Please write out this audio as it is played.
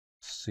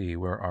see,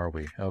 where are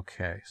we?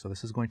 Okay, so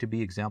this is going to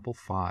be example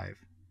 5.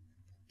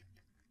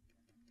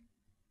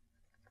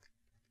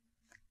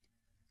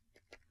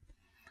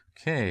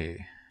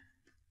 Okay,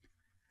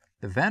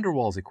 the van der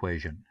Waals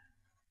equation.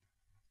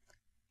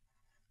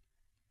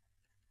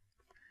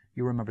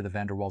 You remember the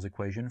van der Waals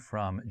equation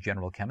from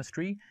general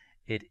chemistry.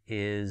 It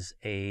is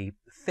a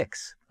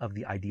fix of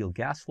the ideal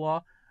gas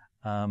law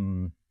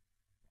to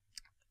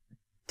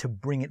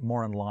bring it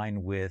more in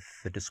line with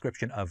the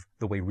description of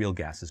the way real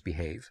gases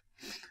behave.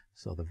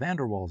 So the van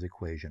der Waals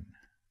equation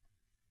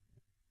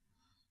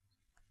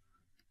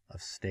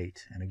of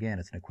state, and again,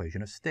 it's an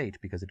equation of state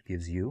because it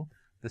gives you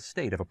the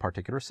state of a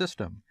particular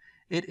system.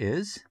 It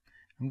is,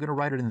 I'm going to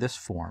write it in this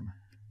form,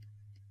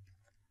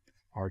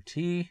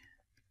 RT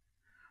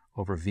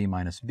over V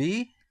minus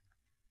B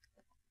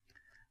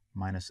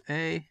minus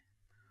A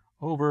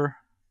over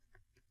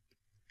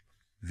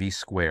V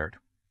squared.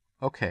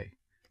 Okay.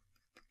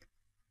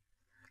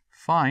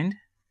 Find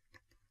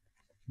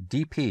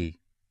dP,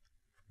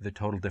 the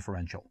total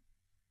differential.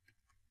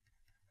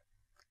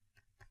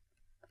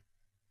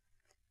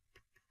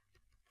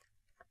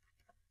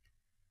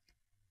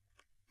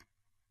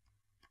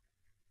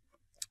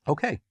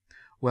 Okay,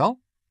 well,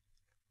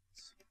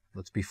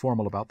 let's be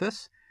formal about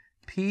this.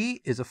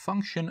 P is a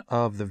function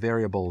of the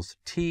variables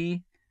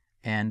t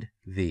and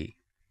v,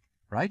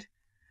 right?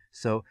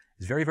 So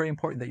it's very, very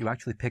important that you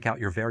actually pick out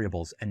your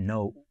variables and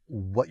know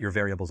what your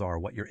variables are,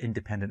 what your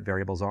independent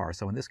variables are.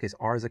 So in this case,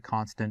 r is a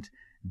constant,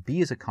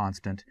 b is a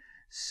constant,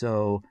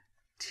 so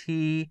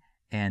t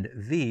and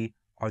v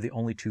are the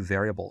only two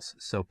variables.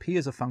 So p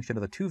is a function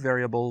of the two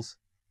variables,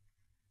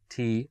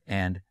 t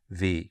and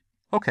v.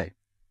 Okay.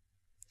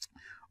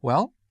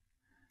 Well,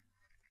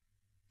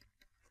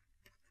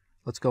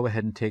 let's go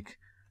ahead and take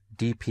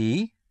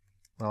dP.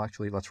 Well,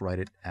 actually, let's write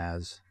it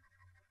as,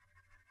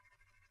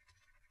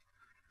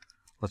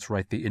 let's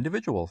write the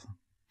individual.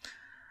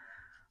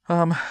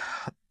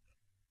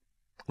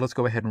 Let's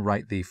go ahead and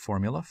write the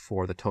formula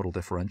for the total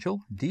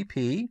differential.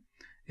 dP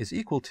is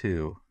equal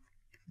to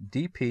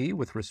dP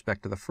with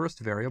respect to the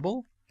first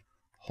variable,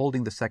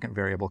 holding the second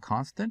variable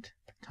constant,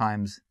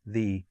 times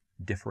the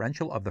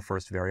differential of the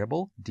first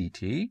variable,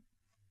 dt,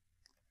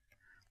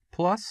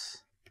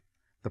 plus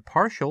the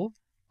partial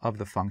of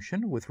the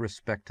function with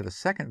respect to the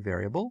second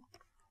variable,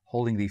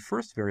 holding the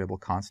first variable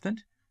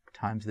constant,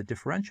 times the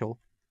differential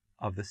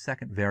of the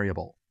second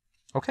variable.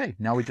 Okay,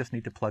 now we just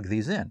need to plug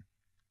these in.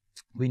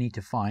 We need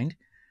to find,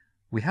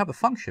 we have a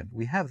function.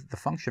 We have the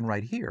function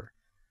right here.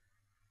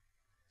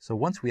 So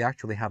once we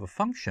actually have a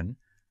function,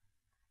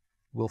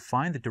 we'll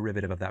find the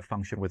derivative of that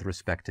function with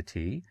respect to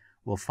t.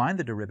 We'll find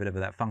the derivative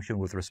of that function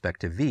with respect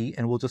to v,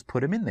 and we'll just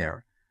put them in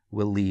there.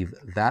 We'll leave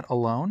that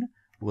alone.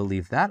 We'll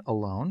leave that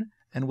alone,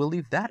 and we'll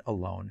leave that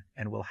alone,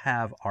 and we'll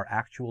have our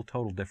actual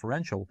total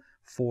differential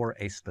for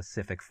a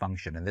specific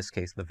function, in this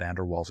case, the van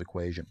der Waals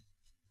equation.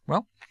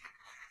 Well,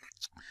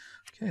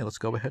 okay, let's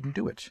go ahead and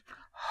do it.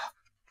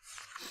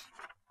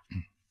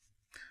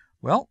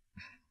 Well,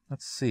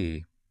 let's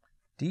see.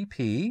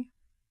 dP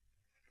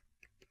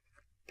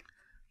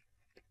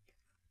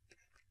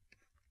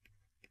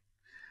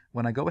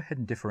when I go ahead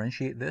and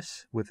differentiate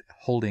this with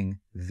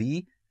holding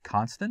v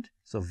constant,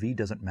 so v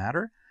doesn't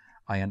matter,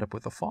 I end up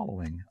with the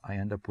following. I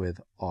end up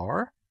with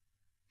r,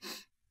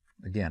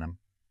 again, I'm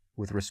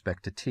with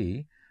respect to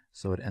t,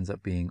 so it ends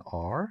up being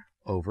r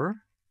over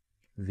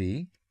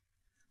v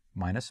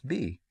minus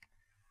b.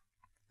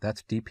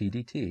 That's dP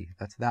dt.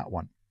 That's that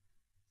one.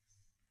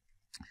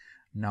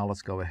 Now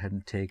let's go ahead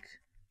and take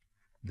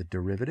the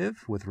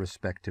derivative with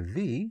respect to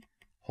v,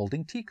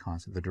 holding t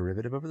constant. The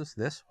derivative of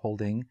this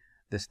holding,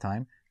 this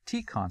time,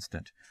 t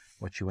constant.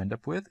 What you end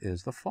up with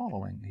is the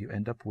following. You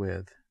end up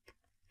with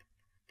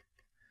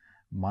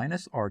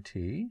minus RT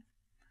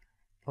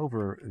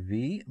over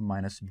V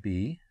minus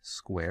B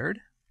squared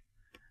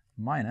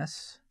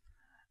minus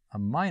a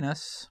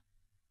minus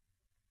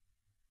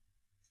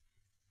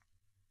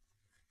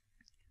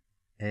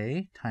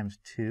A times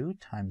 2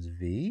 times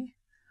V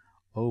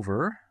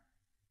over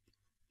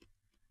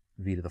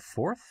V to the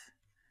fourth.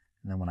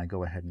 And then when I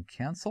go ahead and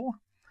cancel,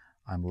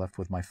 I'm left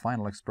with my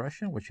final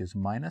expression, which is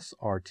minus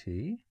RT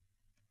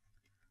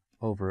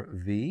over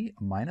V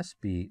minus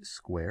B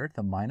squared.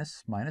 The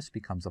minus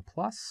becomes a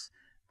plus,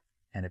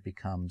 and it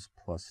becomes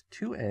plus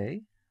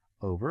 2A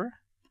over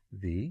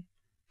V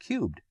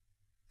cubed.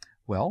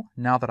 Well,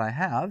 now that I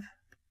have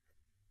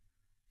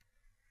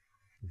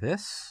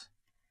this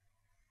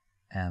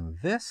and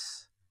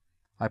this,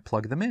 I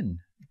plug them in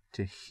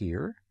to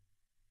here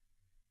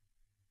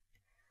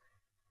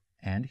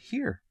and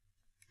here.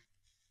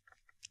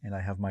 And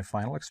I have my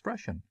final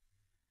expression.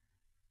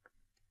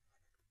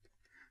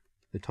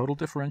 The total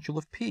differential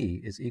of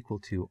P is equal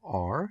to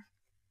R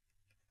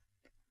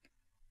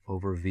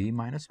over V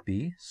minus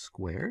B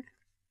squared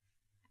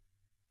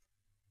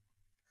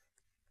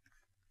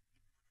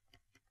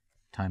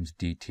times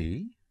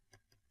dt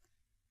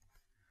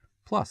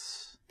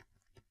plus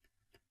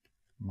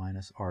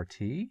minus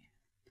RT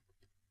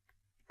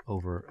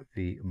over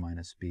V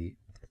minus B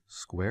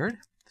squared.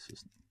 This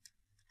is,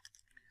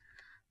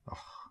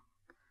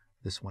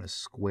 This one is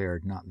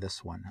squared, not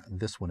this one.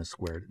 This one is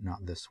squared,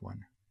 not this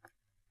one.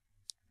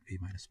 V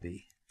minus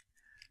B.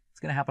 It's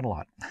going to happen a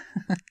lot.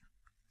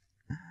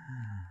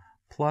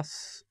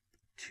 Plus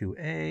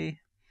 2a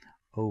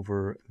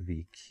over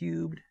v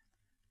cubed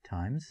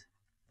times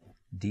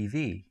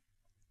dv.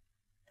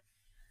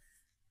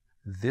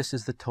 This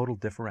is the total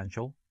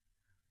differential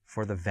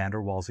for the van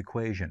der Waals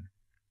equation.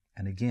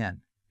 And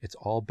again, it's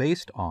all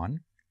based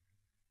on,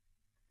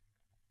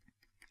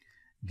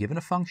 given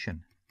a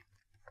function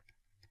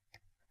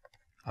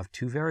of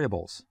two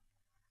variables,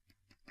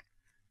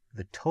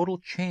 the total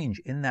change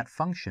in that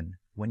function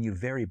when you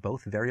vary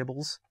both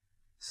variables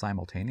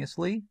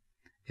simultaneously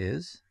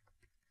is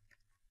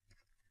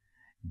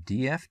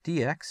df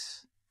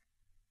dx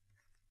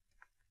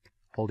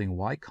holding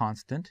y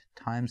constant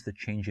times the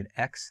change in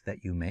x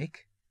that you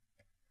make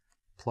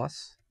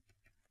plus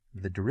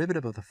the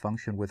derivative of the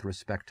function with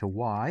respect to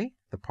y,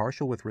 the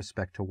partial with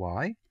respect to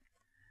y,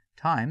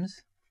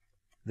 times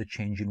the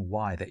change in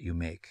y that you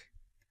make.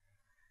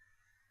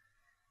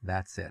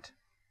 That's it.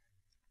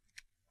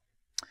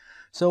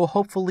 So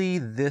hopefully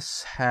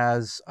this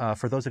has,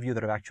 for those of you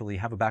that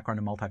have a background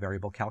in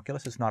multivariable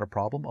calculus, it's not a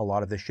problem. A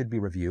lot of this should be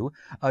review.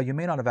 You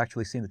may not have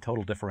actually seen the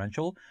total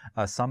differential.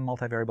 Some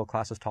multivariable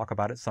classes talk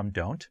about it, some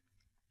don't.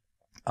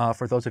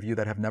 For those of you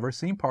that have never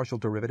seen partial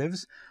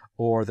derivatives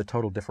or the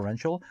total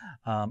differential,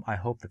 I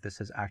hope that this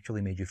has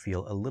actually made you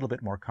feel a little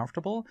bit more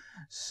comfortable.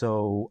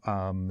 So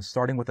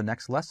starting with the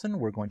next lesson,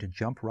 we're going to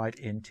jump right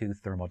into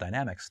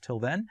thermodynamics. Till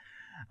then,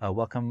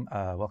 welcome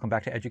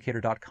back to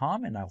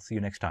Educator.com, and I'll see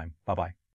you next time. Bye-bye.